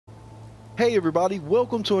Hey everybody,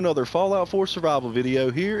 welcome to another Fallout 4 survival video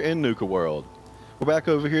here in Nuka World. We're back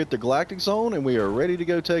over here at the Galactic Zone and we are ready to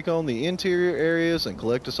go take on the interior areas and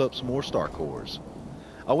collect us up some more star cores.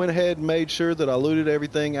 I went ahead and made sure that I looted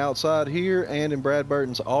everything outside here and in Brad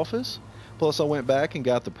Burton's office. Plus I went back and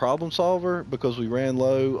got the problem solver because we ran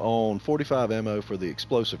low on 45 ammo for the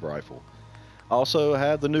explosive rifle. Also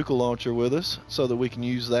had the Nuka launcher with us so that we can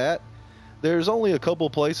use that. There's only a couple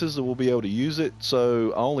places that we'll be able to use it,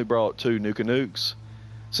 so I only brought 2 Nuka nukes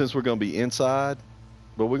since we're going to be inside,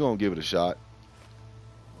 but we're going to give it a shot.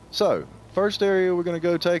 So, first area we're going to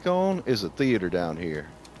go take on is a theater down here.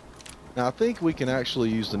 Now I think we can actually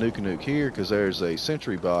use the Nuka nuke here because there's a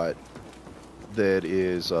sentry bot that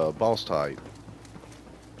is boss type.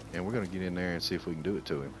 And we're going to get in there and see if we can do it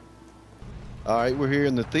to him. Alright, we're here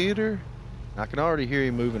in the theater. I can already hear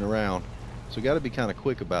him moving around. So we got to be kind of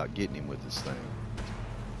quick about getting him with this thing.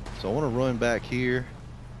 So I want to run back here.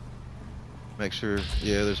 Make sure,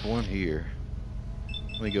 yeah, there's one here.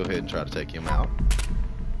 Let me go ahead and try to take him out.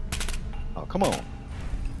 Oh, come on.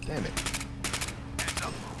 Damn it.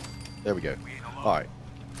 There we go. Alright.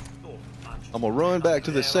 I'm going to run back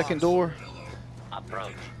to the second door.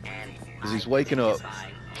 Because he's waking up.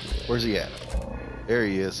 Where's he at? There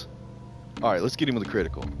he is. Alright, let's get him with a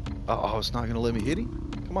critical. Oh, it's not going to let me hit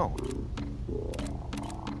him? Come on.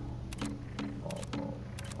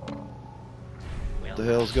 What the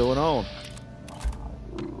hell's going on?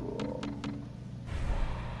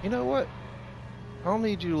 You know what? I don't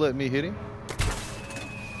need you to let me hit him.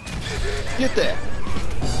 Get that!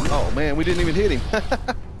 Oh man, we didn't even hit him.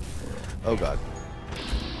 Oh god.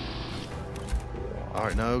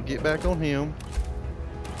 Alright, no, get back on him.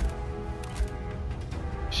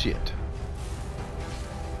 Shit.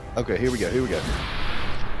 Okay, here we go, here we go.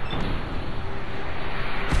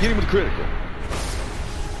 Get him with the critical.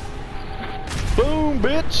 Boom,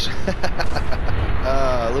 bitch!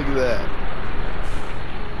 Ah, look at that.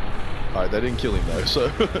 Alright, that didn't kill him though, so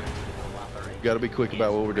gotta be quick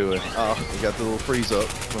about what we're doing. We got the little freeze up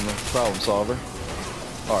from the problem solver.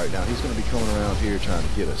 Alright, now he's gonna be coming around here trying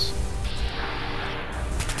to get us.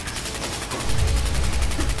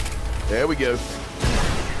 There we go.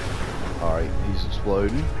 Alright, he's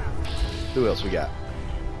exploding. Who else we got?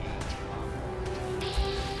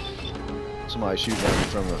 Somebody shooting at me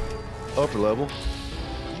from the upper level.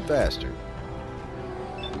 You bastard.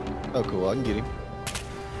 Oh cool, I can get him.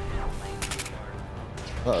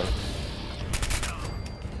 Uh-oh.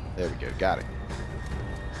 There we go, got him.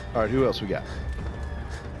 Alright, who else we got?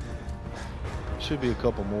 Should be a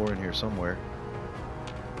couple more in here somewhere.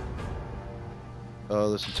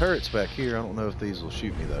 There's some turrets back here. I don't know if these will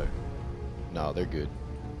shoot me though. No, they're good.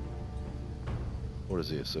 What is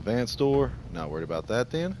this? Advanced door? Not worried about that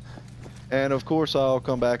then. And of course I'll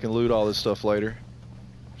come back and loot all this stuff later.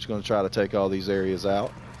 Just going to try to take all these areas out.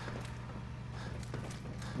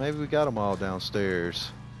 Maybe we got them all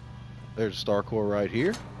downstairs. There's a star core right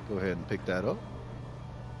here. Go ahead and pick that up.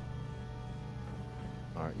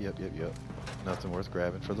 Alright, yep. Nothing worth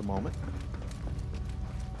grabbing for the moment.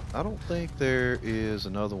 I don't think there is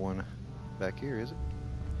another one back here, is it?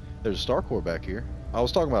 There's a star core back here. I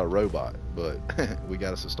was talking about a robot, but we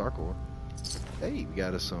got us a star core. Hey, we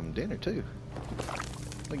got us some dinner too.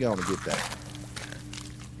 We got to get that.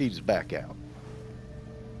 He's back out.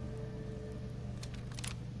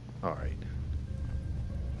 Alright.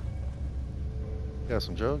 Got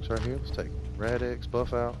some drugs right here. Let's take Rad-X,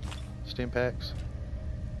 Buff Out, Stim Packs,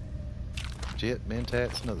 Jet,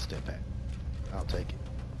 Mentats, another Stim Pack. I'll take it.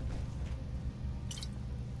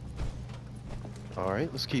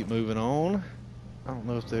 Alright, let's keep moving on. I don't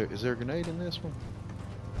know if is there a grenade in this one?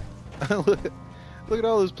 Look at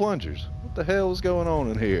all those plungers. What the hell is going on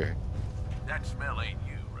in here? That smell ain't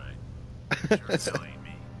you, right? Sure smell ain't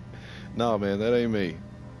me. No, man, that ain't me.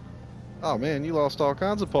 Oh, man, you lost all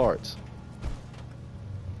kinds of parts.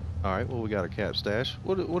 Alright, well, we got a cap stash.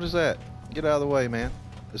 What is that? Get out of the way, man.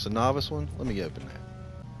 It's a novice one? Let me open that.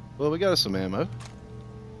 Well, we got us some ammo.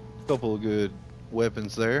 A couple of good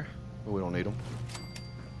weapons there, but we don't need them.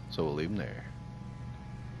 So we'll leave them there.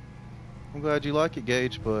 I'm glad you like it,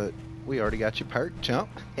 Gage, but we already got you perked, chump.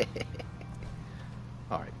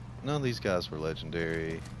 Alright, none of these guys were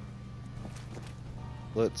legendary.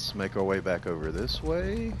 Let's make our way back over this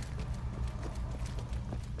way.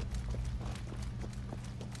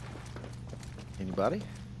 Anybody?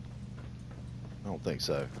 I don't think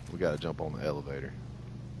so. We gotta jump on the elevator.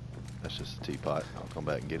 That's just a teapot. I'll come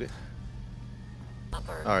back and get it.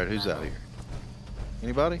 Alright, who's out here?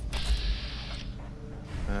 Anybody?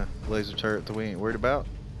 Laser turret that we ain't worried about.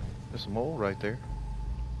 There's a mole right there.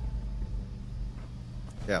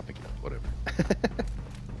 Yeah, I'll pick it up, whatever.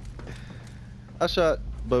 I shot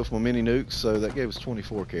both my mini nukes, so that gave us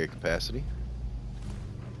 24 carry capacity.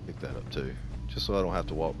 Pick that up too, just so I don't have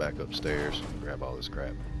to walk back upstairs and grab all this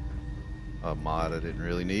crap. A mod I didn't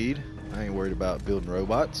really need. I ain't worried about building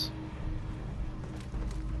robots.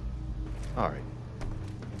 Alright.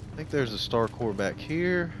 I think there's a star core back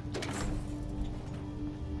here.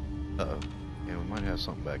 Uh-oh. Yeah, we might have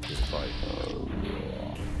something back here to fight.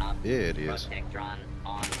 Yeah, it is.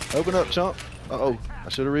 Open up, chump. Uh-oh. I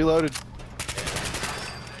should have reloaded.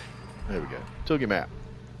 There we go. Took him out.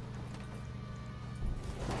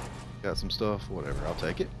 Got some stuff. Whatever. I'll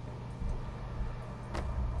take it.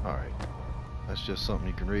 Alright. That's just something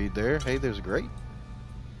you can read there. Hey, there's a grate.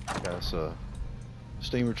 Got us a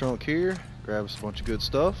steamer trunk here. Grab us a bunch of good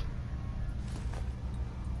stuff.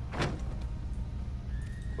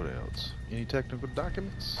 What else? Any technical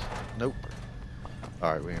documents? Nope.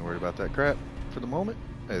 Alright, we ain't worried about that crap for the moment.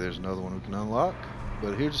 Hey, there's another one we can unlock.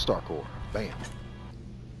 But here's a star core. Bam.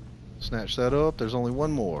 Snatch that up. There's only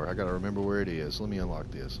one more. I gotta remember where it is. Let me unlock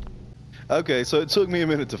this. Okay, so it took me a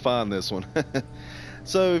minute to find this one.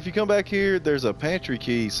 So if you come back here, there's a pantry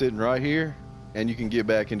key sitting right here, and you can get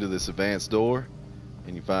back into this advanced door,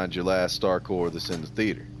 and you find your last star core that's in the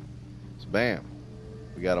theater. So bam,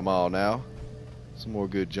 we got them all now. Some more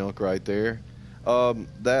good junk right there.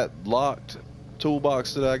 That locked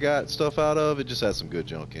toolbox that I got stuff out of, it just has some good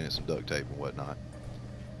junk in it, some duct tape and whatnot.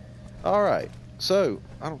 Alright, so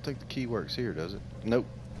I don't think the key works here, does it? Nope.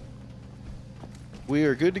 We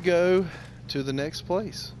are good to go to the next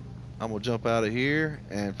place. I'm gonna jump out of here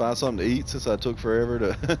and find something to eat since I took forever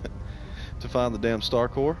to to find the damn star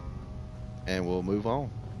core, and we'll move on.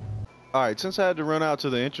 Alright, since I had to run out to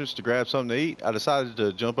the entrance to grab something to eat, I decided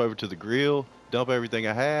to jump over to the grill, dump everything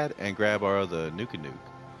I had, and grab our other Nuka Nuke.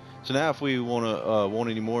 So now if we want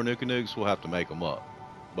any more Nuka Nukes, we'll have to make them up.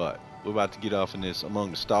 But we're about to get off in this among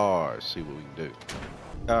the stars, see what we can do.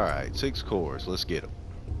 Alright, 6 cores, let's get them.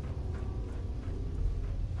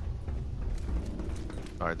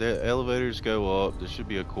 Alright, the elevators go up. There should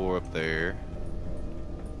be a core up there.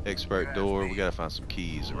 Expert door. We gotta find some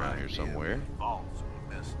keys around here somewhere.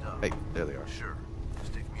 Hey, there they are. Sure.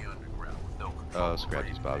 Stick me underground with no control. Let's grab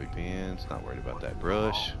these bobby pins. Not worried about that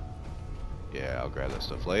brush. Yeah, I'll grab that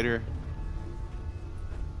stuff later.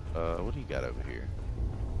 What do you got over here?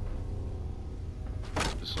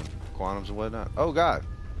 Just some quantums and whatnot. Oh God,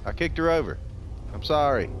 I kicked her over. I'm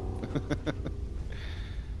sorry.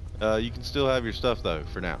 You can still have your stuff though,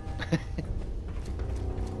 for now.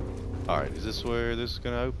 Alright, is this where this is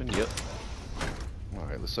gonna open? Yep.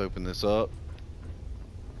 Alright, let's open this up.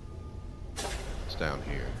 It's down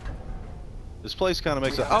here. This place kinda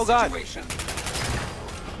makes a— oh God!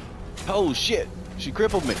 Oh shit! She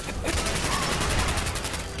crippled me!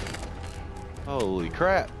 Holy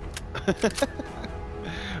crap!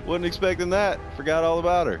 Wasn't expecting that. Forgot all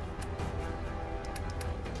about her.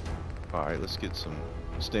 Alright, let's get some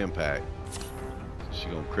stem pack. She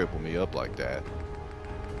gonna cripple me up like that.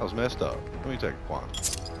 I was messed up. Let me take a quantum.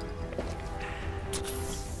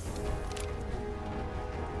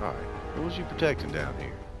 Alright, what was you protecting down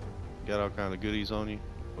here? Got all kind of goodies on you?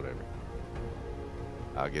 Whatever.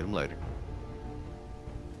 I'll get them later.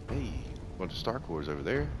 Hey, bunch of star cores over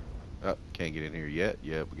there. Oh, can't get in here yet.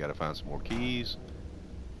 Yeah, we gotta find some more keys.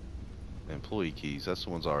 Employee keys, that's the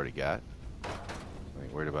ones I already got. I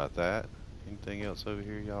ain't worried about that. Anything else over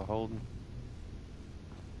here y'all holding?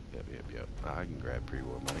 Yep. I can grab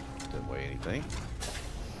pre-war money. Doesn't weigh anything.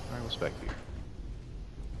 Alright, what's back here?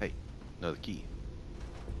 Hey, another key.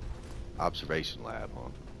 Observation lab, huh?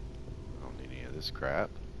 I don't need any of this crap.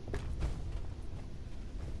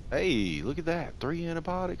 Hey, look at that. 3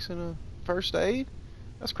 antibiotics and a first aid?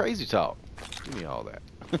 That's crazy talk. Give me all that.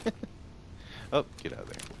 Oh, get out of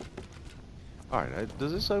there. Alright,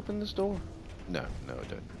 does this open this door? No, it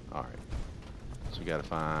doesn't. Alright. So we gotta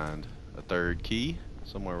find a 3rd key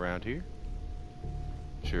somewhere around here.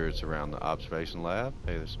 Sure, it's around the observation lab.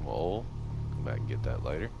 Hey, there's some oil. Come back and get that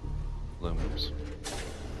later. Aluminums.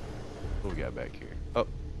 What we got back here? Oh,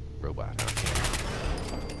 robot.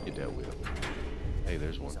 Get that wheel. Hey,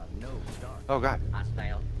 there's one. Oh God. Oh,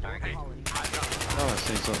 I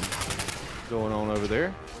see something going on over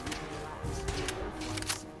there.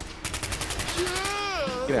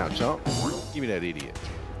 Get out, chump. Give me that idiot.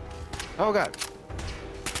 Oh God.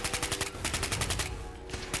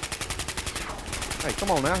 Hey,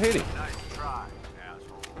 come on now, hit him.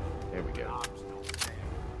 There we go.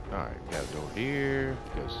 Alright, got a door here.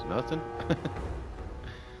 Goes to nothing.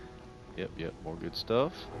 Yep, more good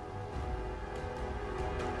stuff.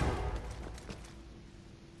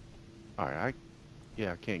 Alright,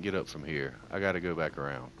 I can't get up from here. I gotta go back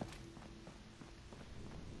around.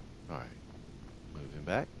 Alright. Moving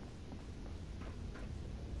back.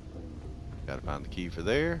 Gotta find the key for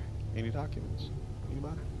there. Any documents?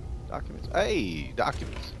 Anybody? Documents. Hey,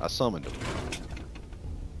 documents. I summoned them.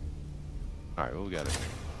 Alright, what we got in here?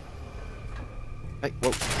 Hey,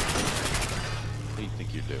 whoa. What do you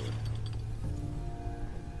think you're doing?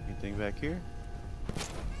 Anything back here?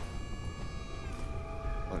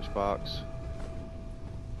 Lunchbox.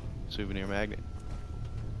 Souvenir magnet.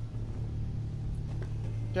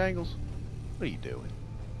 Jangles, what are you doing?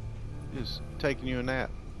 Just taking you a nap.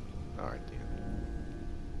 Alright then.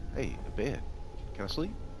 Hey, a bed. Can I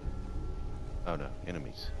sleep? Oh no,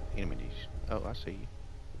 enemies. Enemies. Oh, I see you.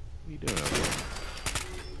 What are you doing over there?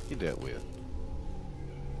 You dealt with.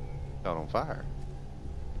 Caught on fire.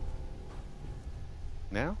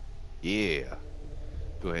 Now? Yeah.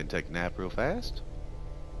 Go ahead and take a nap real fast.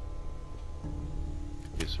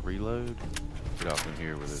 Get some reload. Get off in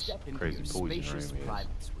here where this crazy poison room is.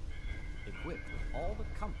 Equipped with all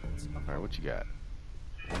the comforts of Alright, what you got?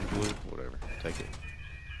 One glue? Whatever. Take it.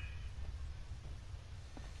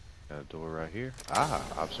 Got a door right here. Ah,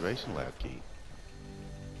 observation lab key.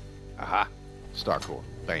 Aha! Star core.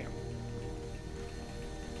 Bam.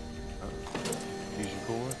 Fusion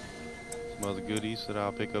core. Some other goodies that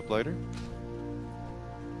I'll pick up later.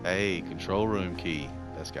 Hey, control room key.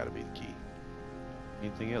 That's got to be the key.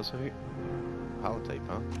 Anything else over here? Holotape,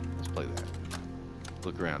 huh? Let's play that.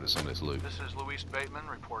 Look around at some of this loot. This is Luis Bateman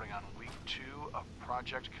reporting on week 2 of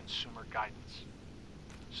Project Consumer Guidance.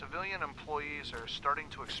 Civilian employees are starting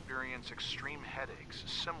to experience extreme headaches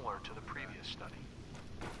similar to the previous study.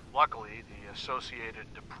 Luckily, the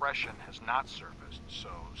associated depression has not surfaced, so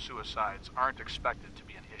suicides aren't expected to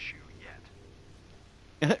be an issue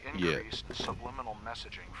yet. The increase in subliminal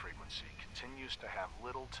messaging frequency continues to have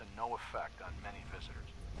little to no effect on many visitors.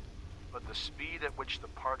 But the speed at which the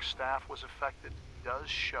park staff was affected does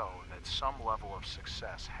show that some level of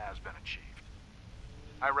success has been achieved.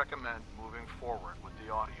 I recommend moving forward with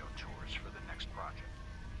the audio tours for the next project.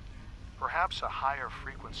 Perhaps a higher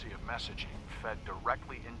frequency of messaging fed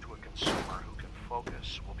directly into a consumer who can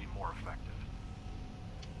focus will be more effective.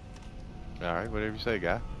 Alright, whatever you say,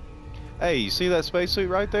 guy. Hey, you see that spacesuit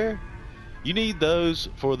right there? You need those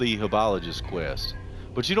for the Hebologist quest.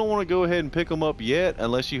 But you don't want to go ahead and pick them up yet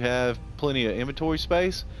unless you have plenty of inventory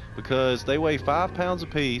space, because they weigh 5 pounds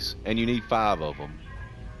apiece and you need 5 of them.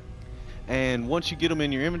 And once you get them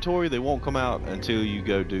in your inventory, they won't come out until you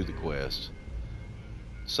go do the quest.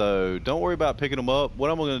 So don't worry about picking them up.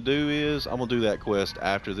 What I'm going to do is I'm going to do that quest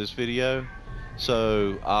after this video.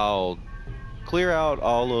 So I'll clear out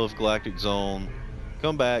all of Galactic Zone,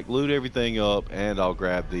 come back, loot everything up, and I'll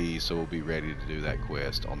grab these so we'll be ready to do that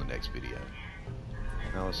quest on the next video.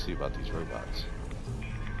 Now let's see about these robots.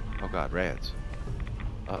 Oh god, rats.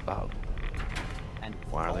 Uh-oh. And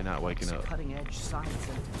why are they not waking up? Cutting edge science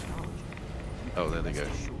and technology. Oh, there they go.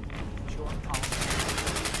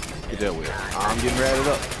 Get dealt with. I'm getting ratted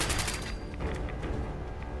up.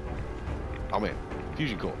 Oh man,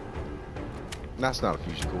 fusion core. That's not a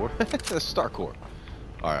fusion core. That's a star core.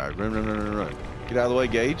 Alright, run. Get out of the way,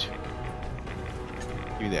 Gage.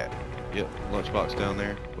 Give me that. Yep, lunchbox down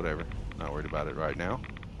there. Whatever. Not worried about it right now.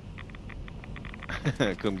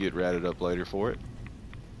 Come get ratted up later for it.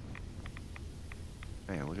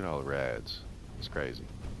 Man, look at all the rads. It's crazy.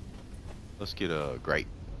 Let's get a grape.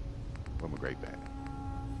 Where's my grape at?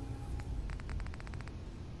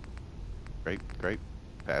 Grape.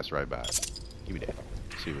 Pass right by it. Give me that.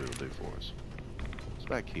 See what it'll do for us. What's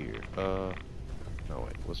back here? No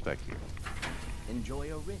wait, what's back here?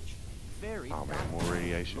 Enjoy a rich, very oh man, more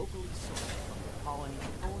radiation. locally sourced from the colony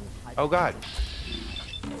owned by Oh god.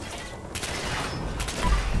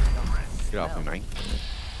 Get off me, man.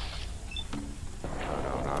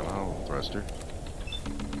 No, thruster.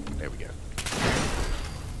 There we go.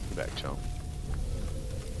 Get back, chump.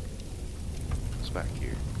 What's back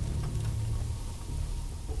here?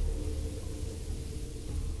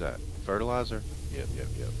 Is that fertilizer? Yep.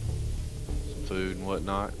 Some food and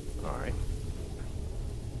whatnot. Alright.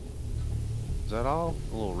 Is that all?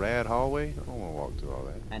 A little rad hallway? I don't want to walk through all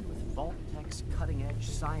that. And with Vault-Tech's cutting edge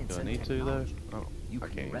science Do I and need to though? technology, Oh, you I can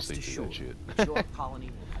can't even rest see through that assured shit. that your colony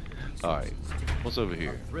will have the Alright, resources to what's over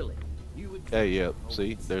here? thrilling new Hey, yep, adventures.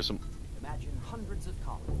 see? There's some... Imagine hundreds of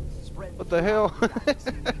colonies spread What the hell? throughout the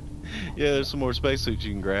galaxy. Yeah, there's some more spacesuits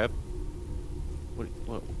you can grab.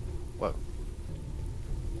 What?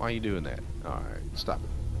 Why are you doing that? Alright, stop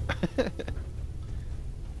it.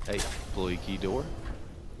 Hey, employee key door.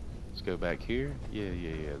 Let's go back here. Yeah.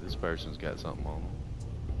 This person's got something on them.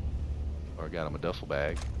 Or got him a duffel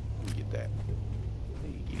bag. Let me get that.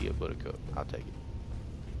 Hey, giddy up, buttercup. I'll take it.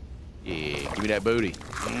 Yeah, give me that booty.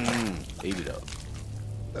 Eat it up.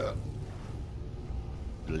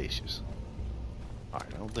 Delicious.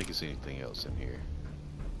 Alright, I don't think it's anything else in here.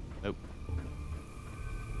 Nope.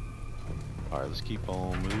 Alright, let's keep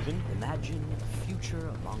on moving. Imagine a future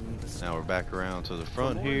among the stars. Now we're back around to the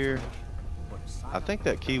front here. I think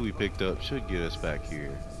that key we picked up should get us back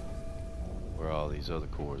here, where all these other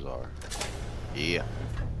cores are. Yeah.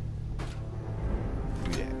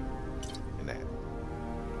 Do that. And that.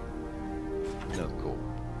 Another core.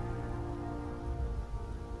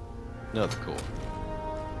 Another core.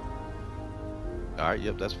 Alright,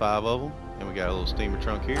 yep, that's 5 of them. And we got a little steamer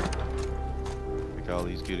trunk here. Pick all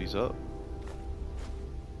these goodies up.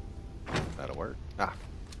 That'll work. Ah.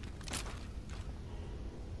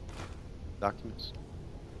 Documents.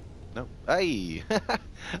 Nope. Hey!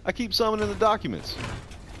 I keep summoning the documents.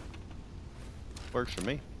 Works for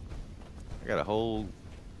me. I got a whole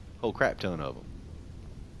crap ton of them.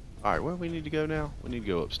 Alright, where do we need to go now? We need to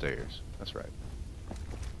go upstairs. That's right.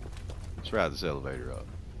 Let's ride this elevator up.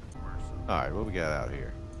 Alright, what we got out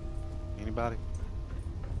here? Anybody?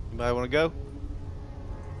 Anybody want to go?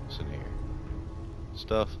 What's in here?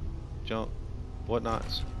 Stuff, junk,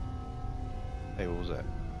 whatnots. Hey, what was that?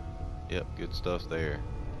 Yep, good stuff there.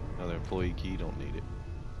 Another employee key, don't need it.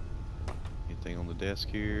 Anything on the desk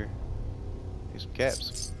here? Need some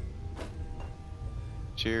caps.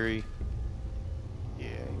 Cherry. Yeah,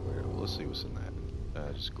 anywhere. Let's see what's in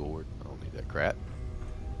that. Just gourd. I don't need that crap.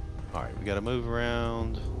 Alright, we gotta move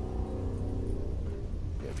around.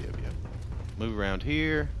 Yep. Move around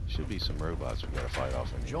here. Should be some robots we gotta fight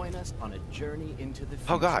off in here. Join us on a journey into the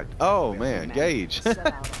future. Oh god. Oh man, Gage.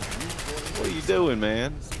 What are you doing,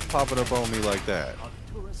 man? Popping up on me like that.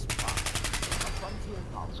 Let's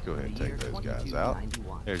go ahead and take those guys out.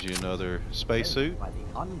 There's you another spacesuit. You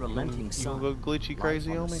gonna go glitchy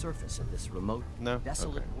crazy on me? No?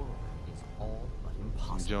 Okay.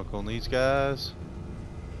 Some junk on these guys.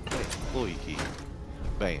 Hey, employee key.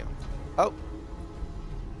 Bam. Oh!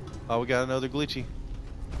 Oh, we got another glitchy. You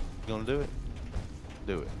gonna do it?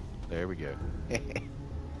 Do it. There we go.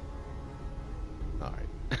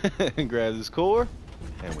 Alright. Grab this core,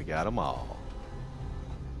 and we got them all.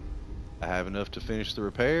 I have enough to finish the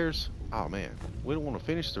repairs. Oh man, we don't want to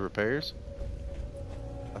finish the repairs.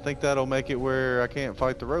 I think that'll make it where I can't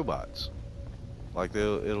fight the robots. Like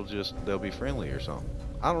they'll be friendly or something.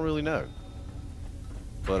 I don't really know.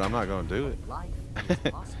 But I'm not gonna do it.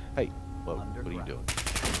 Hey, whoa, what are you doing?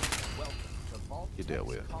 Get dealt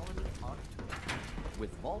with.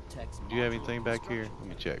 Do you have anything back here? Let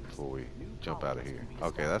me check before we jump out of here.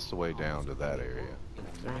 Okay, that's the way down to that area.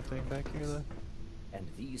 Is there anything back here though? And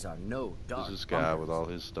these are no dark There's this guy with all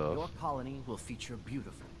his stuff. Your colony will feature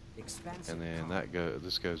beautiful, expansive. And then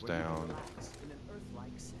this goes down.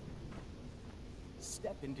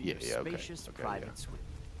 Step into Yeah, your okay. spacious Okay, private yeah. suite.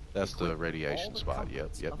 That's the radiation spot.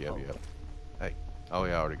 Yep. Hey. Oh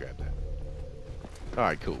yeah, I already grabbed that.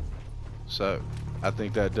 Alright, cool. So, I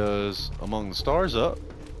think that does Among the Stars up.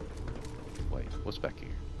 Wait, what's back here?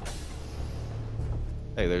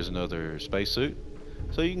 Hey, there's another spacesuit.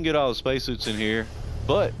 So you can get all the spacesuits in here.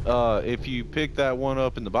 But, if you picked that one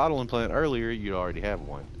up in the bottling plant earlier, you'd already have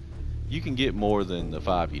one. You can get more than the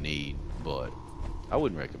 5 you need, but I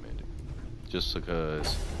wouldn't recommend it. Just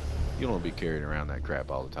because you don't want to be carrying around that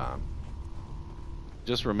crap all the time.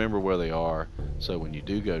 Just remember where they are, so when you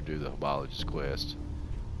do go do the Hebologist quest,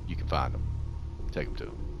 you can find them. Take them to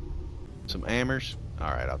them. Some hammers.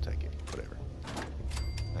 Alright, I'll take it. Whatever.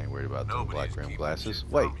 I ain't worried about the black rim glasses.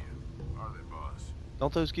 Wait.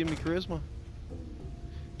 Don't those give me charisma?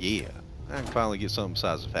 Yeah. I can finally get something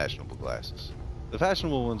besides the fashionable glasses. The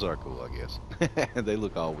fashionable ones are cool, I guess. They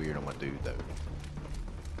look all weird on my dude, though.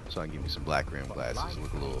 So I can give me some black rim glasses.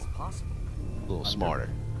 Look a little smarter.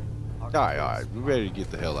 Alright, we're ready to get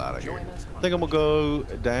the hell out of here. I think I'm gonna go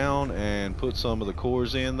down and put some of the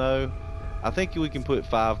cores in though. I think we can put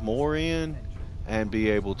 5 more in and be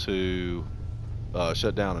able to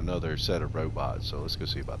shut down another set of robots. So let's go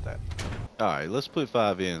see about that. Alright, let's put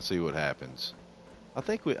 5 in and see what happens. I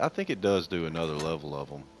think it does do another level of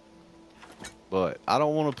them. But I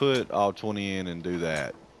don't want to put all 20 in and do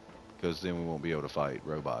that, because then we won't be able to fight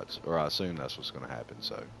robots. Or I assume that's what's gonna happen,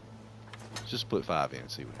 so just put 5 in and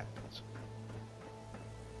see what happens.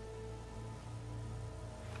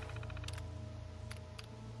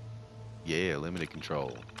 Yeah, limited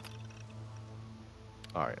control.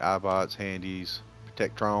 Alright, iBots, handies,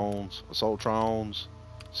 protectrons, assaultrons,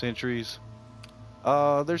 sentries.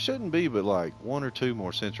 There shouldn't be but like 1 or 2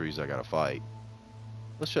 more sentries I gotta fight.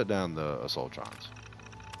 Let's shut down the assaultrons.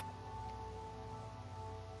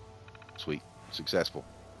 Sweet. Successful.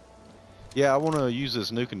 Yeah, I want to use this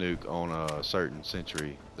Nuka Nuke on a certain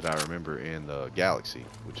century that I remember in the galaxy,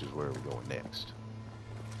 which is where we're going next.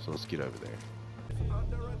 So let's get over there.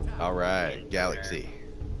 All right, galaxy.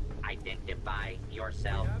 Identify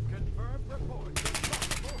yourself.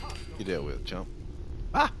 Get dealt with, chump.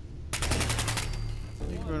 Ah!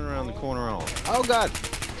 He's running around the corner on. Oh God!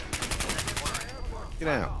 Get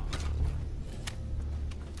down.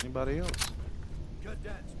 Anybody else?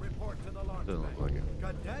 Cadets report to the launch Doesn't look like it.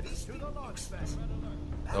 Cadets to the launch pad.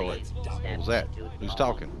 Oh wait, what was that? Who's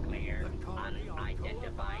talking? Clear.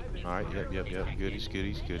 Unidentified. All right, yep. Goodies.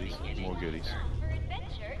 More goodies. For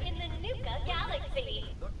adventure in the Nuka Galaxy.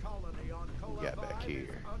 The colony on We got back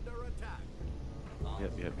here. under attack.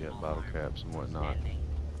 Yep. Bottle caps and whatnot.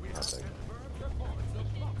 I'll take it. The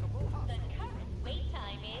current wait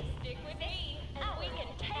time is stick with me, and we can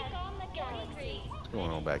take on the galaxy. What's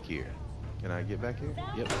going on back here? Can I get back here?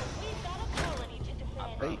 Yep. We've got a colony to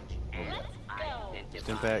defend. Hey. Let's go.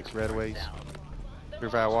 Stimpax, Radaways,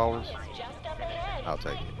 Purified Wallers. It's just up ahead. I'll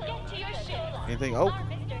take it. Get to your ship. Anything? Oh! Our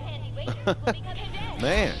Mr. Handy Waiters will be cadet.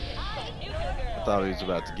 Man! I'm Nuka Girl. I thought he was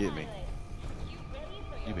about to get me. You ready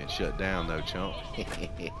for You've your been shut down though, chump.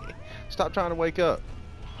 Stop trying to wake up.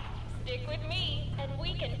 Stick with me, and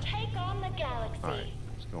we can take on the galaxy. Alright,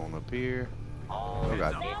 let's go on up here. All Oh,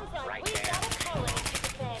 God. Sounds like right we've there. got a colony to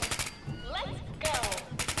defend. Let's go.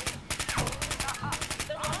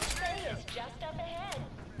 The launch bay is just up ahead.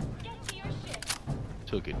 Get to your ship.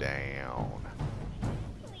 Took it down.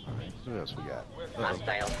 What else we got? Uh-oh.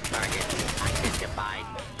 Hostile target identified.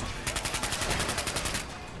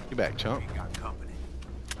 Get back, chump. We got company.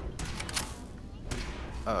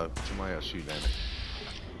 Oh, somebody else shooting at me.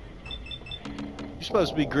 You're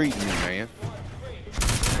supposed to be greeting me, man.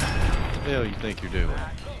 What the hell you think you're doing?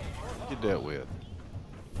 Get dealt with.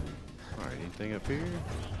 Alright, anything up here?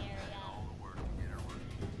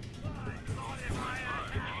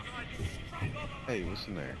 Hey, what's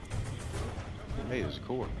in there? Hey, there's a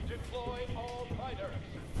core.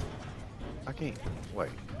 I can't. Wait.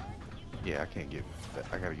 Yeah, I can't get.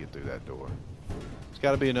 I gotta get through that door. There's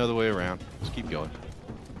gotta be another way around. Let's keep going.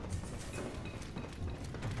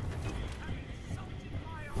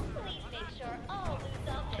 Please make sure all loose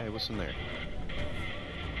up. Hey, what's in there?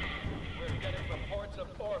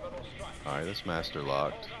 Alright, this master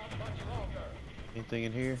locked. Anything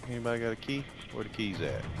in here? Anybody got a key? Where the keys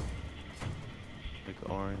at? Pick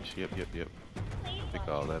orange. Yep. Please Pick watch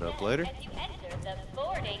all that your up step later. as you enter the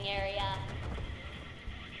boarding area.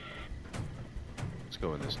 Let's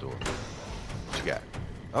go in this door. What you got?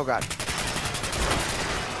 Oh God.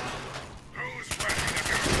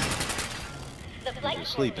 The flight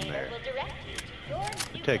just sleeping coordinator there. will direct you to your new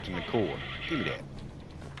Protecting the core. Give me that.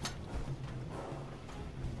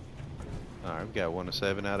 Alright, we got 1 to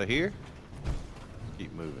 7 out of here.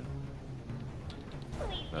 Keep moving.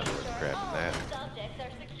 Please Not make worth sure crapping all that. subjects are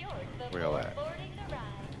secured Where y'all before at? boarding the ride.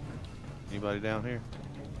 Anybody down here?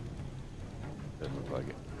 Doesn't look like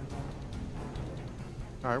it.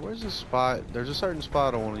 Alright, where's this spot? There's a certain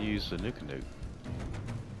spot I want to use the Nuka Nuke.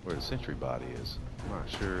 Where the sentry body is. I'm not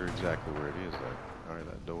sure exactly where it is though. Alright,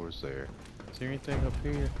 that door's there. Is there anything up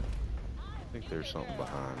here? I think there's something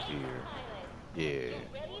behind here. Yeah.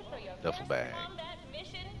 Ready for your Duffel first bag. combat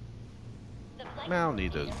mission? The flight Man, I don't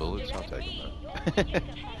need those coordinator will bullets. I'll direct take me, them your though. new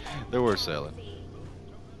companion. They're worth selling.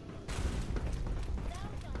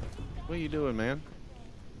 What are you doing, man?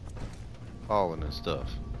 Falling and stuff.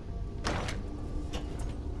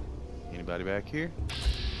 Anybody back here?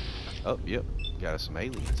 Oh, yep. Got us some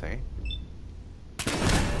aliens, huh?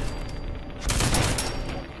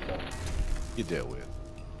 Get dealt with.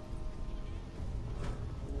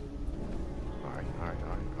 Alright.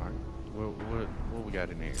 What we got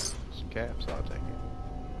in here? Some caps? I'll take it.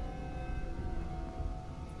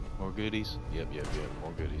 More goodies? Yep.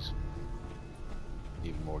 More goodies.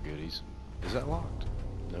 Even more goodies. Is that locked?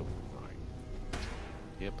 Nope. Alright.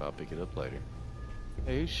 Yep, I'll pick it up later.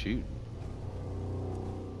 Hey, who's shooting?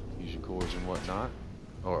 Fusion cores and whatnot.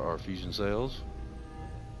 Or fusion cells.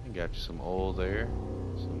 And got you some oil there.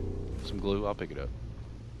 Some glue. I'll pick it up.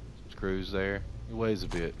 Some screws there. It weighs a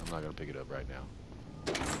bit. I'm not going to pick it up right now.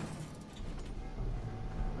 Alright,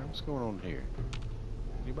 what's going on here?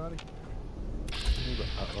 Anybody?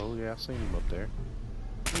 Oh, yeah, I seen him up there.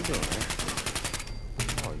 What are you doing, man?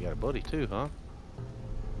 Oh, you got a buddy too, huh?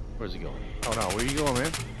 Where's he going? Oh, no, where you going,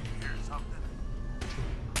 man? Here's something.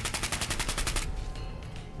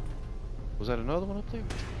 Was that another one up there?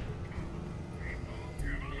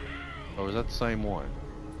 Or was that the same one?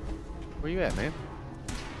 Where you at, man?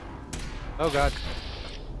 Oh, God.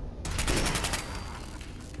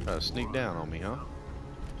 Try to sneak down on me, huh?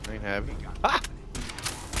 Ain't having. Ah!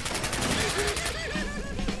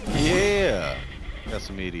 Yeah! Got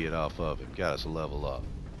some idiot off of him. Got us a level up.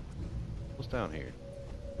 What's down here?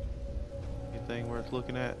 Anything worth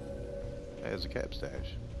looking at? There's a cap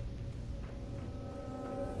stash.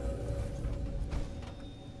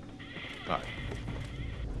 Alright.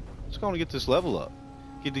 Just gonna get this level up.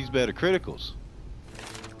 Get these better criticals.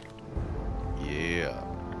 Yeah.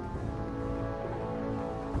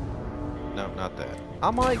 No, not that.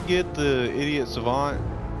 I might get the Idiot Savant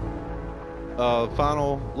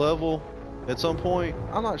final level at some point.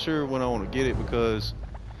 I'm not sure when I want to get it because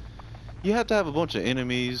you have to have a bunch of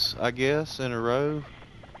enemies, I guess, in a row.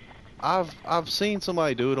 I've seen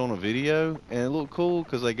somebody do it on a video and it looked cool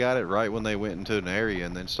because they got it right when they went into an area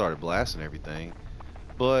and then started blasting everything.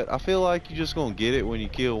 But I feel like you're just gonna get it when you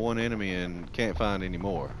kill one enemy and can't find any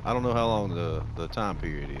more. I don't know how long the time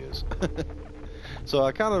period is. So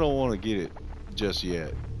I kind of don't want to get it just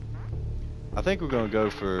yet. I think we're gonna go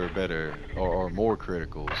for better or more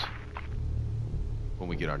criticals when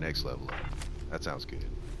we get our next level up. That sounds good.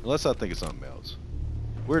 Unless I think of something else.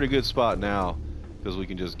 We're at a good spot now because we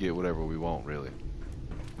can just get whatever we want, really.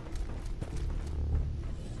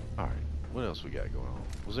 Alright, what else we got going on?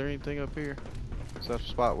 Was there anything up here? Is that the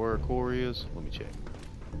spot where a quarry is? Let me check.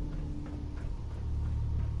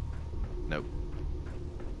 Nope.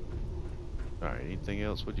 Alright, anything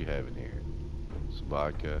else? What do you have in here? Some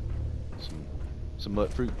vodka, some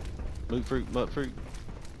mut fruit. Mut fruit.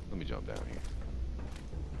 Let me jump down here.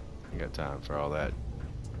 I got time for all that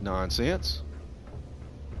nonsense.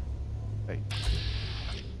 Hey,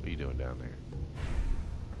 what are you doing down there?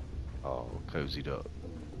 Oh, cozied up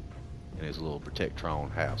in his little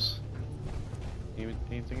Protectron house.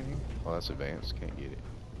 Anything in here? Oh, that's advanced. Can't get it.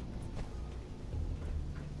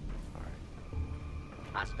 Alright.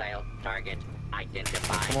 Hostile target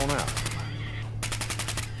identified. Come on out.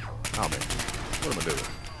 Oh man, what am I doing?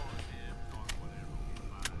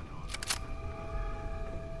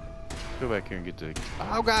 Go back here and get the...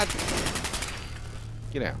 Oh god!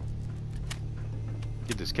 Get out.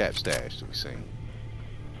 Get this cap stash that we seen.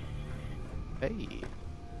 Hey.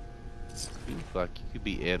 You look like you could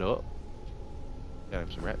be ed up. Got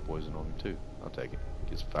him some rat poison on him too. I'll take it.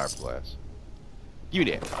 Get some fire blast. Give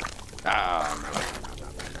me that. Ah,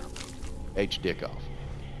 no. H dick off.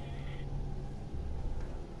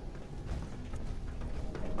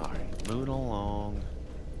 Alright, moving along.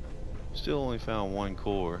 Still only found one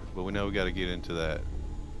core, but we know we got to get into that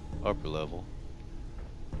upper level.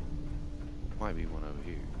 Might be one over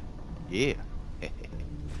here. Yeah.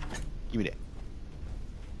 Give me that.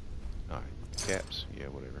 Alright, caps. Yeah,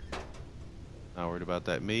 whatever. Not worried about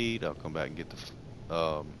that meat. I'll come back and get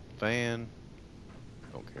the fan.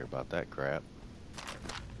 Don't care about that crap.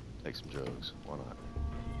 Take some drugs. Why not?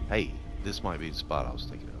 Hey, this might be the spot I was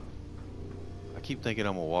thinking of. I keep thinking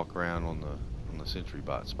I'm gonna walk around on the sentry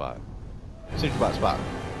bot spot. Sentry bot spot.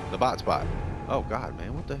 The bot spot. Oh god,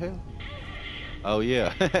 man, what the hell? Oh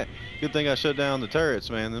yeah. Good thing I shut down the turrets,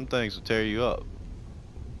 man. Them things will tear you up.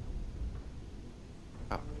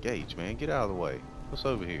 Oh, Gage, man, get out of the way. What's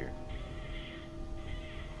over here?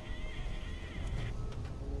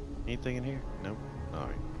 Anything in here? Nope.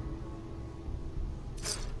 Alright.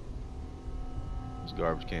 This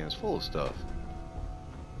garbage can is full of stuff.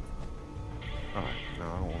 Alright, no,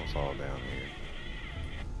 I don't want to fall down here.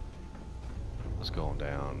 Let's go on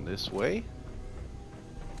down this way.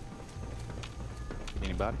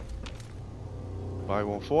 Anybody? Anybody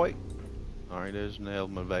want to fight? Alright, there's an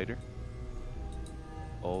elevator.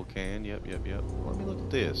 Old can, yep. Let me look at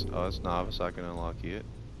this. Oh, it's novice, I can unlock it.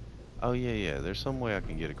 Oh yeah, there's some way I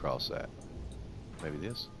can get across that. Maybe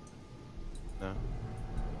this? No?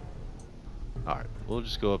 Alright, we'll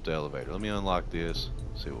just go up the elevator. Let me unlock this,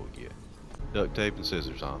 see what we get. Duct tape and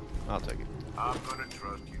scissors on. I'll take it. I'm gonna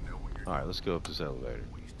trust you know what you're Alright, let's go up this elevator.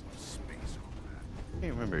 wasting space on that. I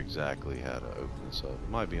can't remember exactly how to open this up. It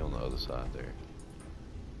might be on the other side there.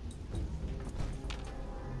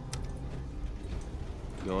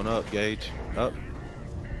 Going up, Gage. Up.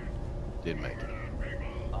 Didn't make it.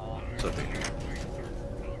 What's up here?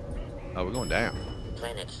 Oh, we're going down.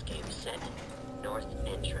 Planetscape set. North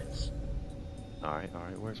entrance. Alright,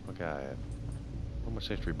 where's my guy at? Where's my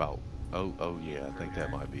sentry bolt? Oh yeah, I think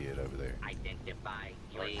that might be it over there. Identify,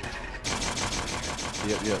 please.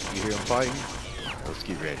 Yep, you hear him fighting? Let's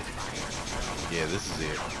get ready. Yeah, this is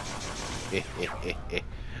it.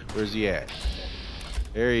 Where's he at?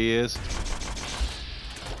 There he is.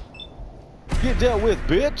 Get dealt with,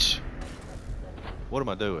 bitch! What am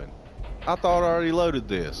I doing? I thought I already loaded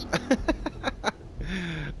this.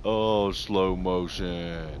 Oh, slow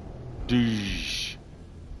motion. Deesh.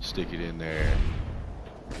 Stick it in there.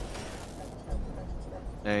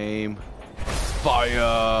 Aim.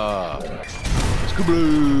 Fire!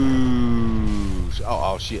 Skabloosh!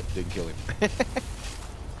 Oh shit, didn't kill him.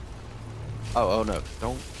 oh no,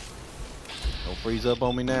 don't freeze up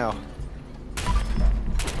on me now.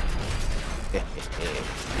 Got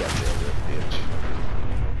that little bitch.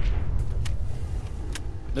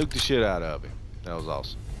 Nuked the shit out of him. That was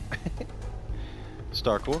awesome.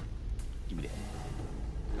 Star core, give me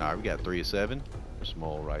that. Alright, we got 3 of 7. There's some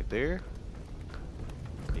oil right there.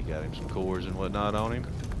 He got him some cores and whatnot on him.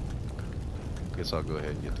 Guess I'll go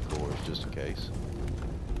ahead and get the cores just in case.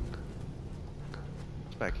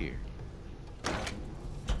 What's back here?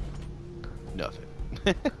 Nothing.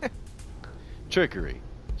 Trickery.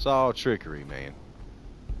 It's all trickery, man.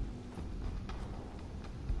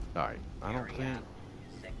 Alright, I don't think...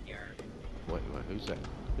 Wait, who's that?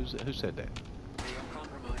 Who said that?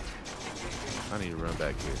 I need to run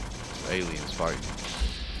back here. Aliens fighting.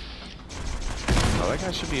 Oh, that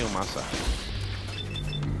guy should be on my side.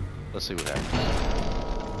 Let's see what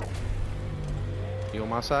happens. You on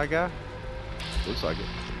my side, guy? Looks like it.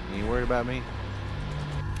 You ain't worried about me?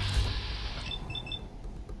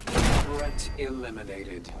 Threat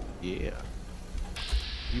eliminated. Yeah.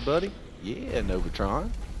 You buddy? Yeah,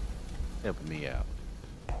 Novatron. Helping me out.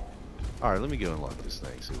 Alright, let me go unlock this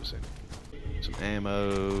thing, see what's in it. Some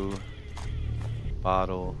ammo.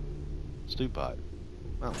 Bottle. Stew pot.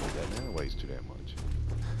 I don't need that now, it weighs too damn much.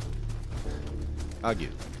 I'll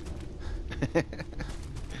get it.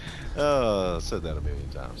 Oh, I said that a million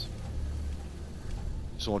times.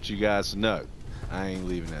 Just want you guys to know, I ain't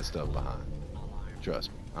leaving that stuff behind.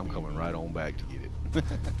 Trust me, I'm coming right on back to get it.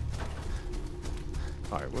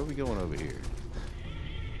 Alright, where are we going over here?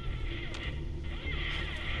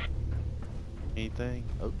 Anything?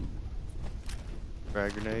 Oh.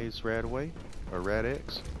 Frag grenades, rat away? Or rat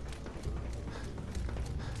X?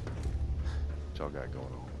 What y'all got going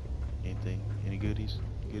on? Anything? Any goodies?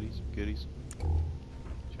 Goodies?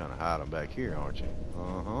 Trying to hide them back here, aren't you?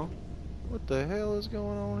 Uh-huh. What the hell is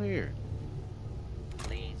going on here?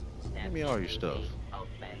 Give me all your stuff.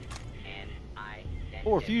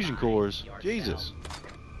 4 fusion cores. Jesus.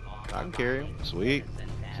 I can carry them. Sweet.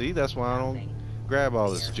 See, that's why I don't grab all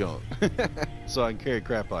this junk. So I can carry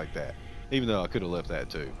crap like that. Even though I could have left that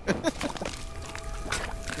too.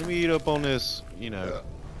 Let me eat up on this, you know,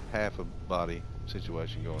 half a body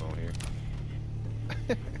situation going on here.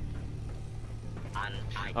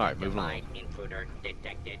 Alright, moving on.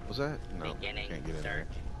 What's that? No, can't get in there.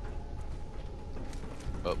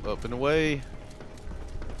 Up and away.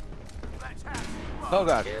 Oh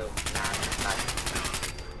god.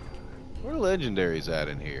 Where are legendaries at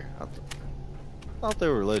in here? I thought they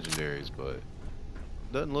were legendaries, but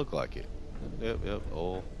doesn't look like it. Yep,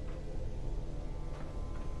 oil.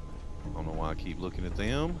 I don't know why I keep looking at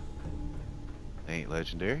them. They ain't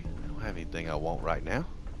legendary. I don't have anything I want right now.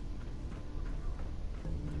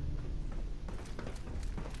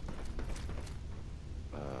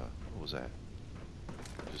 What was that?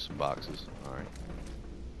 Just some boxes. Alright.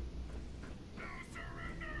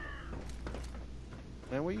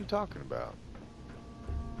 Man, what are you talking about?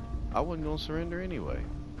 I wasn't gonna surrender anyway.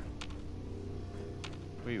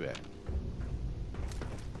 Where you at?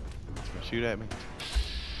 Shoot at me?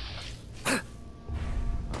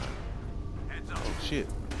 Oh shit.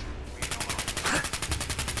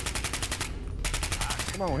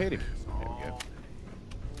 Come on, hit him. There we go.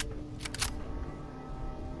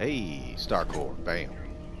 Hey, Star Core. Bam.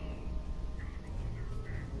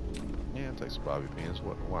 Yeah, I'll take some bobby pins.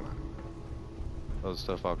 Why not? Other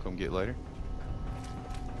stuff I'll come get later.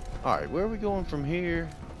 Alright, where are we going from here?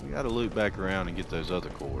 We gotta loop back around and get those other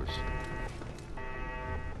cores.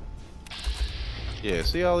 Yeah,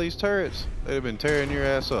 see all these turrets? They'd have been tearing your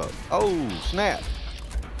ass up. Oh, snap!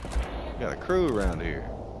 Got a crew around here.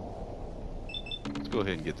 Let's go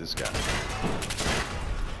ahead and get this guy.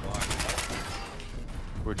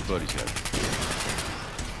 Where'd your buddies go?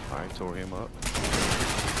 Alright, tore him up.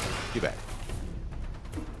 Get back.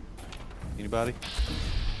 Anybody?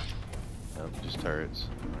 Nope, just turrets.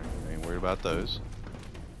 Alright, ain't worried about those.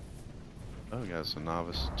 Oh, we got some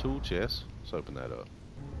novice tool chests. Let's open that up.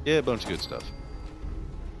 Yeah, a bunch of good stuff.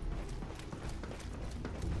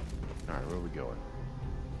 Alright, where are we going?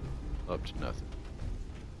 Up to nothing.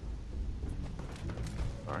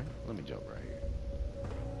 Alright, let me jump right here.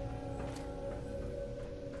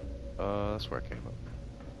 That's where I came up.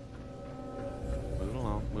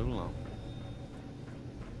 Moving along.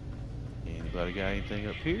 Anybody got anything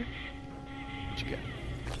up here? What you got?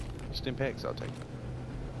 Stim packs, I'll take them.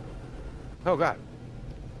 Oh god!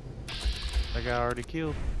 That guy already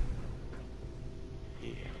killed.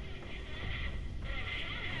 Yeah.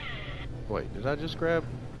 Wait, did I just grab?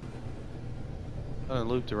 I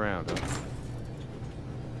looped around him.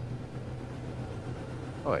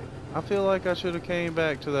 Oh, wait. I feel like I should have came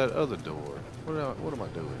back to that other door. What am I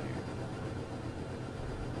doing here?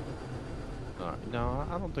 Alright, no,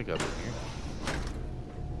 I don't think I've been here.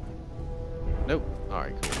 Nope.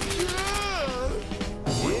 Alright, cool.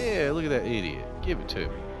 Yeah, look at that idiot. Give it to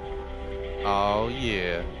me. Oh,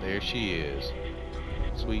 yeah. There she is.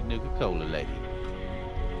 Sweet Nuka Cola lady.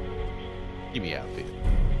 Give me outfit.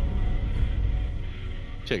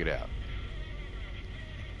 Check it out.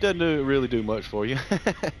 Doesn't really do much for you.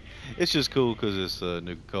 It's just cool because it's a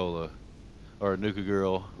Nuka Cola or Nuka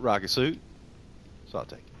Girl rocket suit. So I'll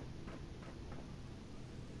take it.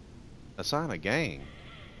 Assign a gang.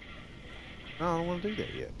 No, I don't want to do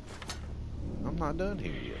that yet. I'm not done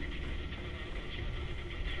here yet.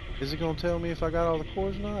 Is it going to tell me if I got all the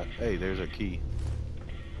cores or not? Hey, there's our key.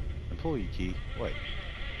 Employee key. Wait.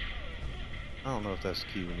 I don't know if that's the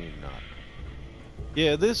key we need or not.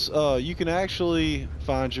 Yeah, this, you can actually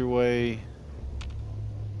find your way.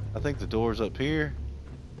 I think the door's up here.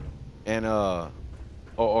 And,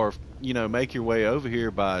 or you know, make your way over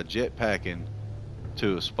here by jetpacking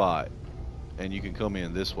to a spot. And you can come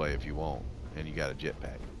in this way if you want. And you got a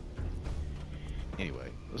jetpack.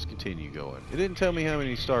 Anyway, let's continue going. It didn't tell me how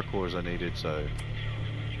many star cores I needed, so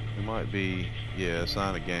it might be, yeah,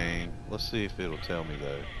 assign a gang. Let's see if it'll tell me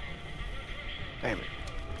though. Damn it.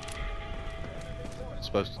 It's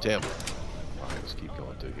supposed to tell me. Alright, let's keep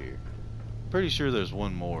going through here. Pretty sure there's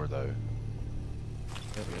one more though.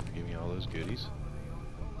 Yep, give me all those goodies.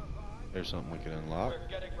 There's something we can unlock.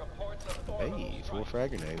 Hey, 4 frag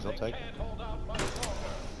grenades, I'll take them.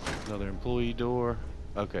 Another employee door.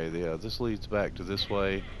 Okay, yeah, this leads back to this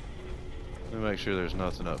way. Let me make sure there's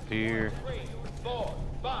nothing up here.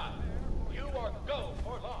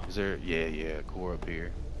 Is there? Yeah, core up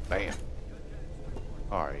here. Bam.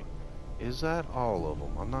 Alright. Is that all of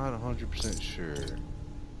them? I'm not 100% sure.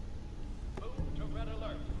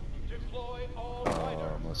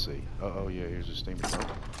 Let's see. Oh yeah, here's a steamer trunk.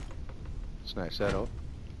 Snatch that up.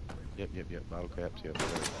 Yep. Bottle caps, yep.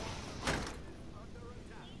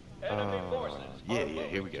 Yeah,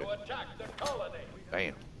 here we go.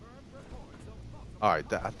 Bam.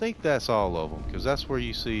 Alright, I think that's all of them, because that's where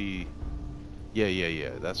you see...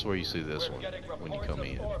 Yeah, that's where you see this one, when you come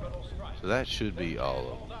in. So that should be all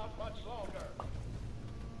of them. Okay,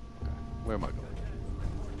 where am I going?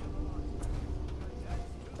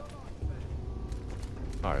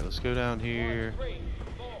 Alright, let's go down here.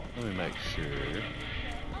 Let me make sure.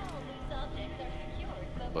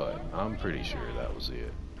 But I'm pretty sure that was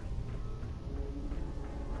it.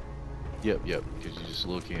 Yep, because you just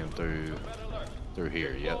look in through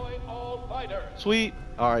here, yep. Sweet!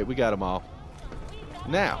 Alright, we got them all.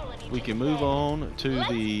 Now, we can move on to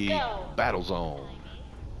the battle zone.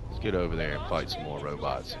 Let's get over there and fight some more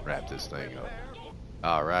robots and wrap this thing up.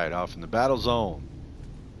 Alright, off in the battle zone.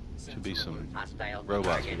 Should be some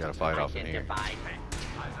robots we gotta fight off in here.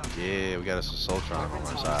 Yeah, we got us a Soltron on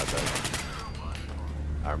our side though.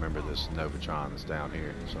 I remember this Novatron that's down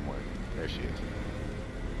here somewhere. There she is.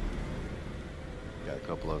 Got a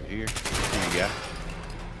couple over here. Here you go.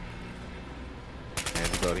 And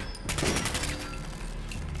your buddy.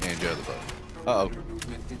 And your other buddy. Uh-oh.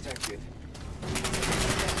 Movement detected.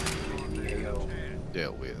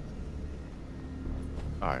 Dealt with.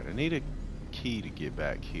 Alright, I need a key to get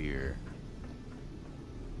back here.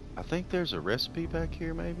 I think there's a recipe back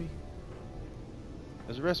here, maybe?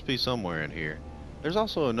 There's a recipe somewhere in here. There's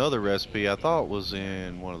also another recipe I thought was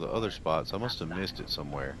in one of the other spots. I must have missed it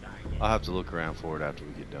somewhere. I'll have to look around for it after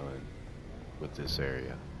we get done with this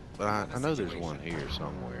area. But I know there's one here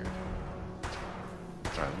somewhere.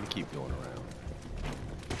 Alright, let me keep going around.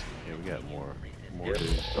 Yeah, we got more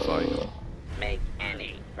dudes to fight. Make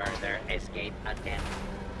any further escape attempt.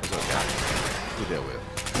 What's up, guys? Who dealt with?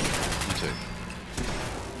 You too.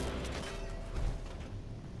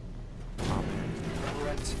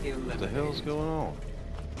 What the hell's going on?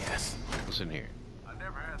 Yes. What's in here?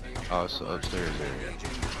 Oh, it's the upstairs area.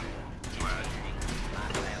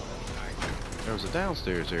 There was a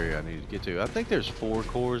downstairs area I needed to get to. I think there's 4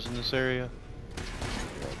 cores in this area.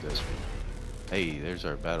 Like this one. Hey, there's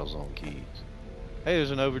our battle zone keys. Hey,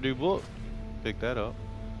 there's an overdue book. Pick that up.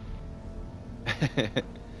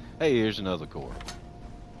 Hey, here's another core.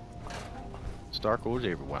 Star cores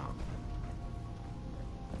everywhere.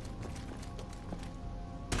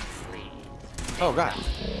 Oh god.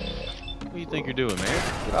 What do you think you're doing,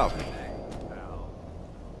 man? Get off me.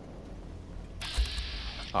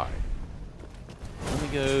 Alright. Let me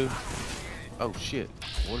go. Oh shit.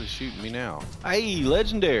 What is shooting me now? Hey,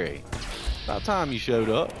 legendary. About time you showed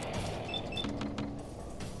up.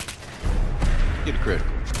 Get a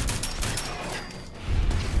critical.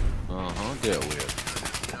 Dealt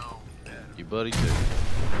with. You buddy too.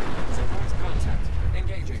 Surprise contact.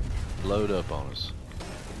 Engaging. Load up on us.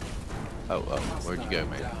 Oh, where'd you go,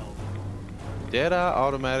 man? Deadeye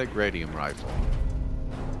automatic radium rifle.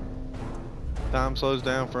 Time slows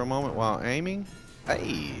down for a moment while aiming.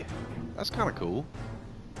 Hey, that's kind of cool.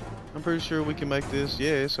 I'm pretty sure we can make this.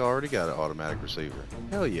 Yeah, it's already got an automatic receiver.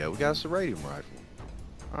 Hell yeah, we got us a radium rifle.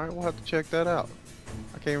 Alright, we'll have to check that out.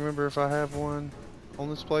 I can't remember if I have one on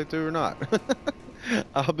this playthrough or not.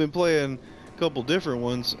 I've been playing a couple different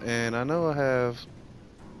ones, and I know I have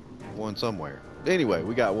one somewhere. Anyway,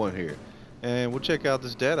 we got one here. And we'll check out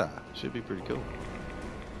this Deadeye. Should be pretty cool.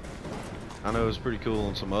 I know it's pretty cool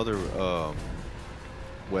on some other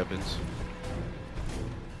weapons.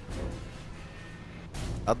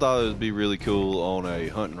 I thought it would be really cool on a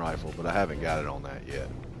hunting rifle, but I haven't got it on that yet.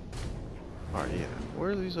 Alright, yeah.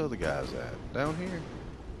 Where are these other guys at? Down here?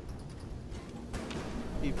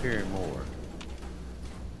 Keep hearing more.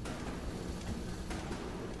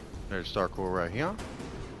 There's Starcore right here.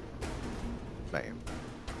 Bam.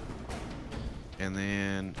 And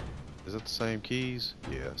then, is that the same keys?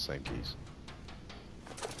 Yeah, same keys.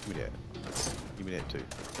 Give me that. Give me that too.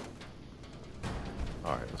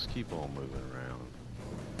 Alright, let's keep on moving around.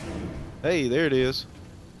 Hey, there it is.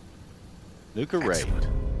 Nuka Raid.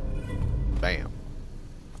 Bam.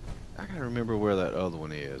 I gotta remember where that other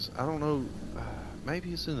one is. I don't know.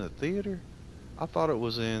 Maybe it's in the theater? I thought it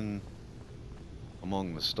was in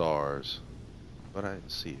Among the Stars, but I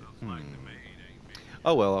didn't see it.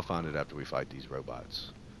 Oh well, I'll find it after we fight these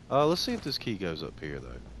robots. Let's see if this key goes up here,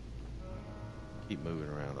 though. Keep moving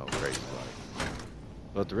around all crazy like.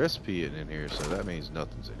 But the recipe isn't in here, so that means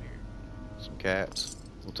nothing's in here. Some cats,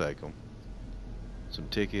 we'll take them. Some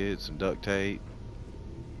tickets, some duct tape.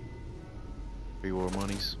 Pre-war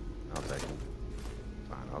monies, I'll take them.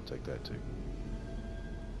 Fine, I'll take that too.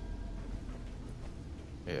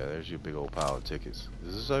 Yeah, there's your big old pile of tickets.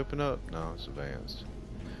 Does this open up? No, it's advanced.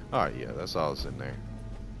 Alright, yeah, that's all that's in there.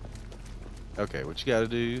 Okay, what you gotta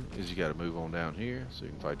do is you gotta move on down here so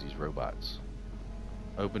you can fight these robots.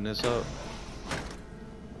 Open this up.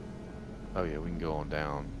 Oh yeah, we can go on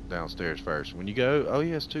downstairs first. When you go, oh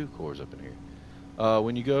yes, 2 cores up in here.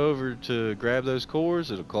 When you go over to grab those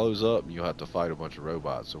cores, it'll close up and you'll have to fight a bunch of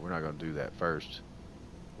robots. So we're not gonna do that first.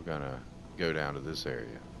 We're gonna go down to this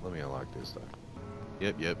area. Let me unlock this though.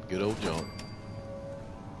 Yep, good old jump.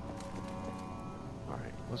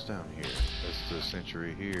 Alright, what's down here? That's the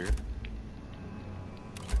Century here.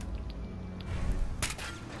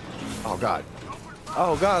 Oh god.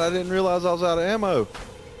 Oh god, I didn't realize I was out of ammo.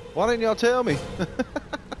 Why didn't y'all tell me?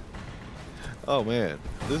 Oh man,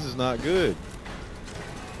 this is not good.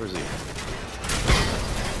 Where's he?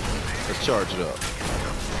 Let's charge it up.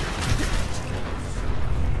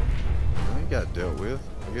 He got dealt with.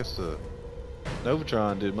 I guess the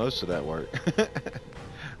Novatron did most of that work.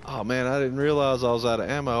 Oh man, I didn't realize I was out of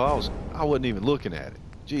ammo. I wasn't even looking at it.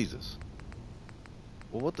 Jesus.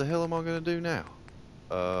 Well, what the hell am I gonna do now?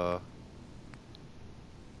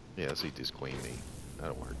 Yeah, let's eat this queen meat.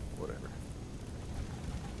 That'll work. Whatever.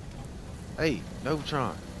 Hey,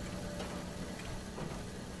 Novatron.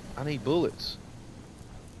 I need bullets.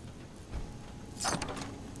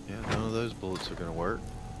 Yeah, none of those bullets are gonna work.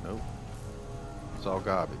 Nope. It's all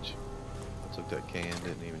garbage. I took that can,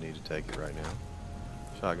 didn't even need to take it right now.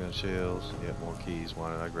 Shotgun shells, yep, more keys,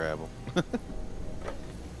 why did I grab them?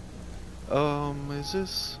 Is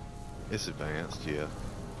this... It's advanced, yeah.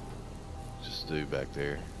 Just do back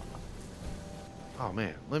there. Oh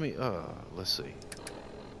man, let me, let's see.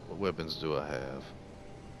 What weapons do I have?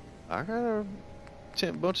 I got a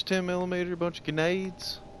bunch of 10mm, bunch of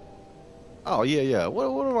grenades. Oh yeah,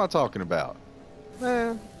 what am I talking about?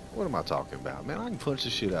 Man, what am I talking about? Man, I can punch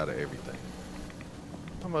the shit out of everything.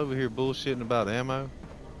 I'm over here bullshitting about ammo.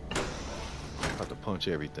 I'm about to punch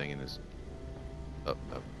everything in this. Oh,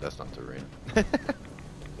 no, that's not the arena.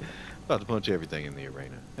 About to punch everything in the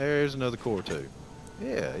arena. There's another core too.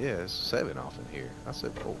 Yeah, it's 7 off in here. I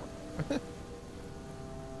said 4.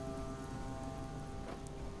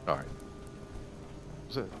 Alright.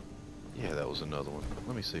 Was that? Yeah, that was another one.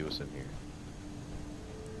 Let me see what's in here.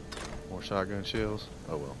 More shotgun shells?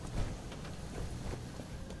 Oh well.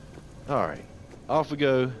 Alright. Off we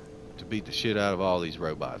go to beat the shit out of all these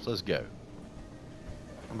robots. Let's go.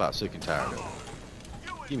 I'm about sick and tired of it.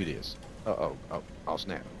 Give me this. Oh,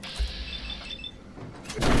 snap.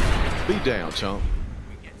 Be down, chump.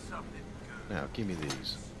 Now, give me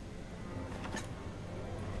these.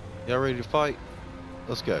 Y'all ready to fight?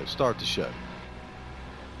 Let's go. Start the show.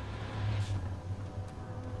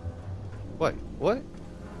 Wait, what?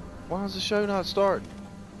 Why is the show not starting?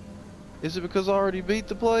 Is it because I already beat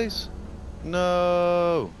the place?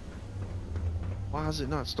 No. Why is it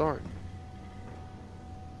not starting?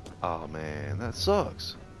 Oh man, that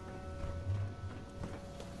sucks.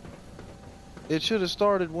 It should have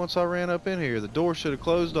started once I ran up in here. The door should have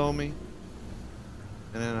closed on me.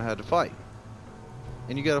 And then I had to fight.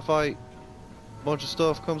 And you gotta fight. A bunch of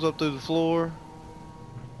stuff comes up through the floor.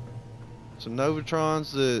 Some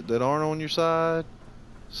Novatrons that aren't on your side.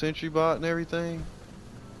 Sentry bot and everything.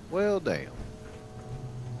 Well, damn.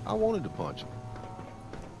 I wanted to punch him.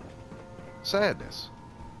 Sadness.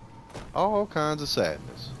 All kinds of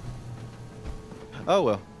sadness. Oh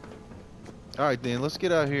well. Alright then, let's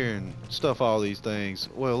get out here and stuff all these things.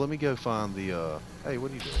 Well, let me go find the, hey,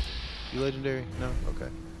 what are you doing? You legendary? No? Okay.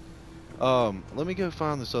 Let me go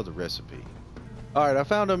find this other recipe. Alright, I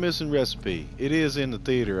found a missing recipe. It is in the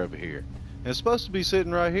theater over here. And it's supposed to be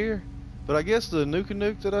sitting right here, but I guess the Nuka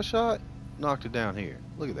that I shot knocked it down here.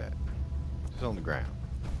 Look at that. It's on the ground.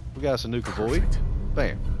 We got some Nuka Void.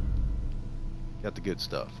 Bam. Got the good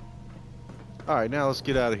stuff. Alright, now let's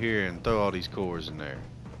get out of here and throw all these cores in there.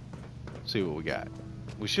 See what we got.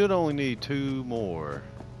 We should only need 2 more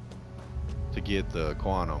to get the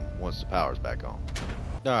quantum once the power's back on.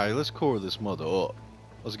 Alright, let's core this mother up.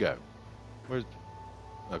 Let's go. Where's...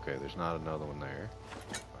 Okay, there's not another one there.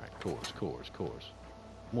 Alright, cores.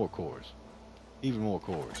 More cores. Even more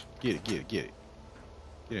cores. Get it. Get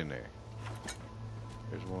in there.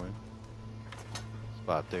 There's one.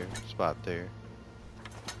 Spot there. Spot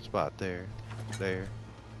there. There.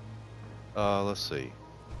 Let's see.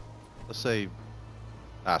 Let's save...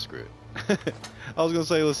 screw it. I was gonna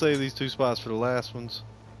say let's save these 2 spots for the last ones,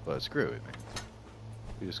 but screw it, man.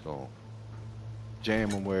 We're just gonna jam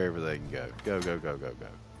them wherever they can go. Go.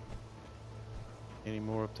 Any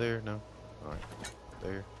more up there? No? Alright.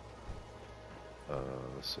 There.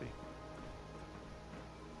 Let's see.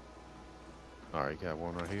 Alright, got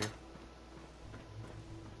one right here.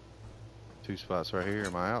 2 spots right here.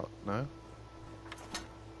 Am I out? No?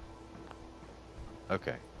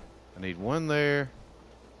 Okay. I need 1 there.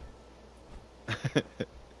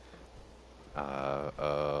 Alright,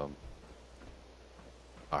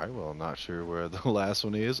 well, I'm not sure where the last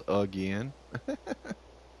one is again.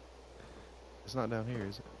 It's not down here,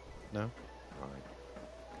 is it? No? Alright.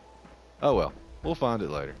 Oh well, we'll find it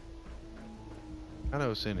later. I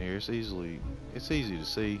know it's in here. It's easy to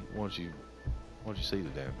see once you see the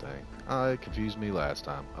damn thing. It confused me last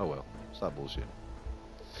time. Oh well, stop bullshitting.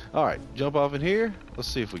 Alright, jump off in here. Let's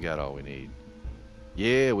see if we got all we need.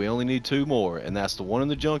 Yeah, we only need 2 more, and that's the one in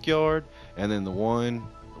the junkyard, and then the one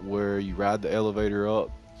where you ride the elevator up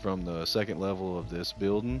from the 2nd level of this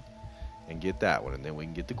building, and get that one, and then we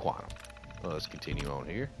can get the quantum. Well, let's continue on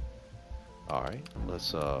here. Alright,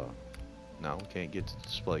 let's, no, we can't get to the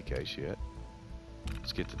display case yet.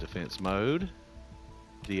 Let's get to defense mode.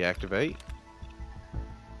 Deactivate.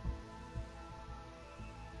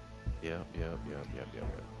 Yep.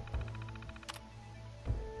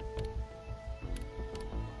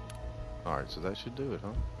 Alright, so that should do it,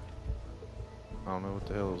 huh? I don't know what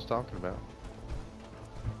the hell I was talking about.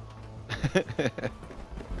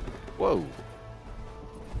 Whoa! Man,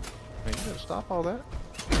 you gotta stop all that?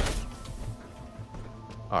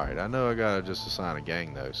 Alright, I know I gotta just assign a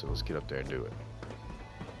gang though, so let's get up there and do it.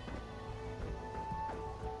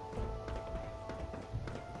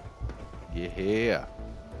 Yeah!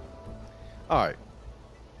 Alright.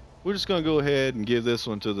 We're just gonna go ahead and give this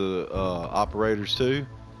one to the operators too,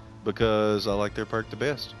 because I like their perk the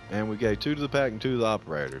best. And we gave 2 to the pack and 2 to the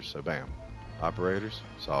operators, so bam. Operators,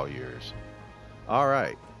 it's all yours.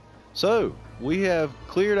 Alright, so we have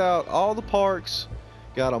cleared out all the parks,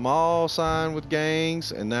 got them all signed with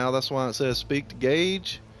gangs, and now that's why it says speak to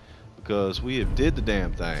Gage, because we have did the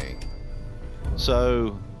damn thing.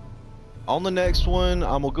 So on the next one,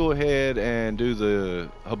 I'm gonna go ahead and do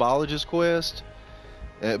the Hebologist quest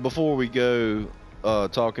before we go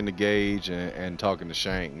talking to Gage and talking to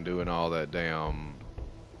Shank and doing all that damn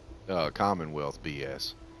Commonwealth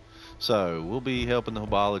BS. So we'll be helping the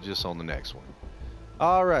Hebologist on the next one.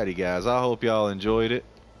 Alrighty guys, I hope y'all enjoyed it.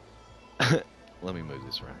 Let me move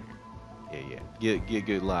this around here. Yeah. Get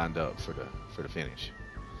good lined up for the finish.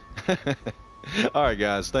 Alright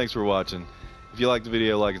guys, thanks for watching. If you liked the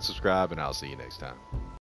video, like and subscribe, and I'll see you next time.